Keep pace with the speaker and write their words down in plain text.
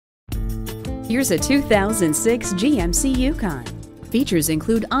Here's a 2006 GMC Yukon. Features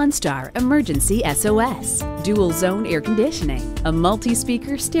include OnStar Emergency SOS, dual zone air conditioning, a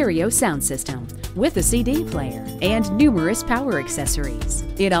multi-speaker stereo sound system with a CD player, and numerous power accessories.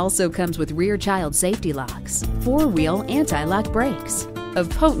 It also comes with rear child safety locks, four-wheel anti-lock brakes, a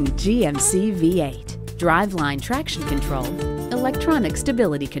potent GMC V8, driveline traction control, electronic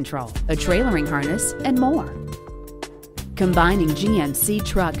stability control, a trailering harness, and more. Combining GMC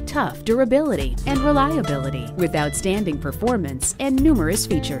truck tough durability and reliability with outstanding performance and numerous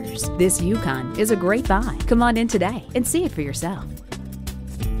features, this Yukon is a great buy. Come on in today and see it for yourself.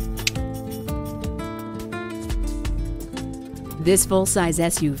 This full-size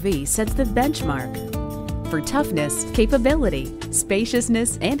SUV sets the benchmark for toughness, capability,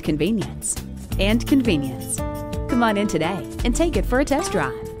 spaciousness, and convenience. Come on in today and take it for a test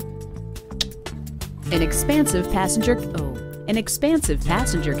drive. An expansive passenger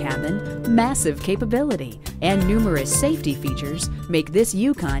cabin, massive capability, and numerous safety features make this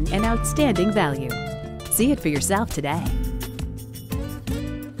Yukon an outstanding value. See it for yourself today.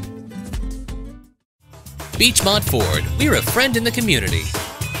 Beechmont Ford, we're a friend in the community.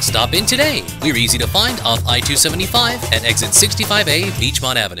 Stop in today. We're easy to find off I-275 at exit 65A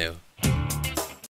Beechmont Avenue.